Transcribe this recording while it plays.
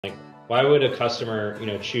why would a customer,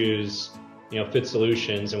 choose, Fit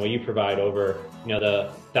Solutions and what you provide over,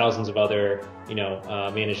 the thousands of other,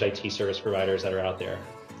 managed IT service providers that are out there?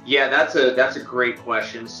 Yeah, that's a great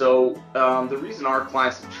question. So the reason our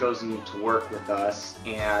clients have chosen to work with us,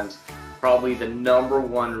 and probably the number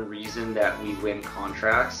one reason that we win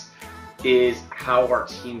contracts, is how our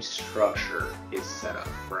team structure is set up,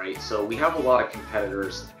 right? So we have a lot of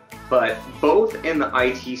competitors, but both in the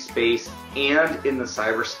IT space and in the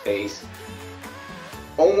cyber space,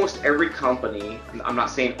 almost every company, I'm not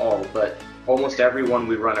saying all, but almost everyone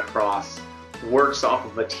we run across works off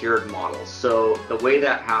of a tiered model. So the way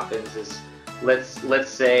that happens is, let's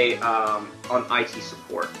say on IT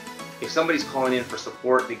support, if somebody's calling in for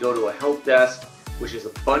support, they go to a help desk, which is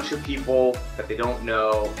a bunch of people that they don't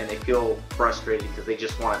know, and they feel frustrated because they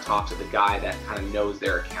just want to talk to the guy that kind of knows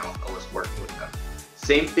their account or is working with them.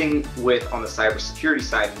 Same thing with on the cybersecurity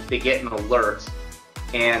side. They get an alert,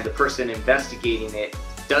 and the person investigating it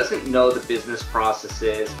doesn't know the business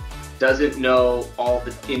processes, doesn't know all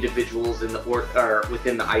the individuals in the or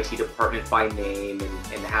within the IT department by name,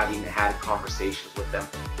 and having had conversations with them.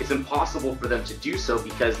 It's impossible for them to do so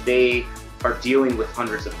because they are dealing with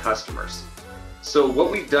hundreds of customers. So what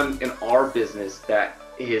we've done in our business that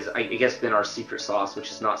is, I guess, been our secret sauce, which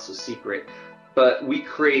is not so secret, but we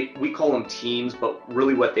call them teams, but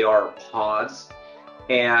really what they are pods.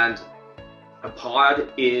 And a pod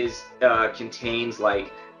contains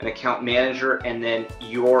like an account manager and then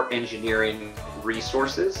your engineering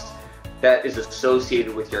resources that is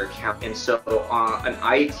associated with your account. And so an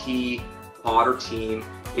IT pod or team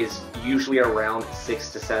is usually around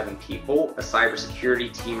 6 to 7 people. A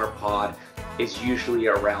cybersecurity team or pod is usually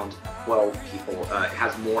around 12 people. It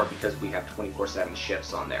has more because we have 24/7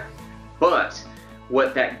 shifts on there. But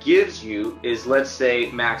what that gives you is, let's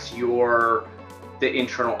say, Max, you're the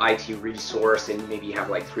internal IT resource and maybe you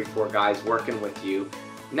have like 3-4 guys working with you.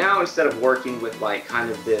 Now, instead of working with like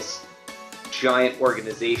kind of this giant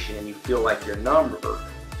organization and you feel like your number,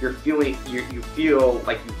 you feel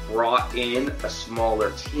like you brought in a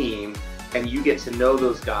smaller team, and you get to know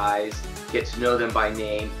those guys, get to know them by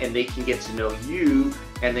name, and they can get to know you,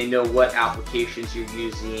 and they know what applications you're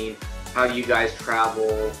using, how you guys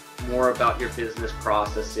travel, more about your business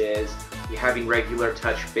processes. You're having regular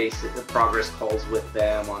touch base progress calls with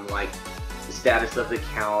them on like the status of the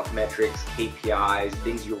account, metrics, KPIs,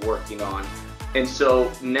 things you're working on. And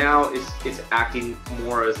so now it's acting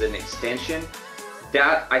more as an extension.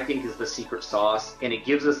 That, I think, is the secret sauce, and it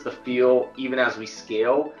gives us the feel, even as we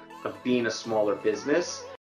scale, of being a smaller business.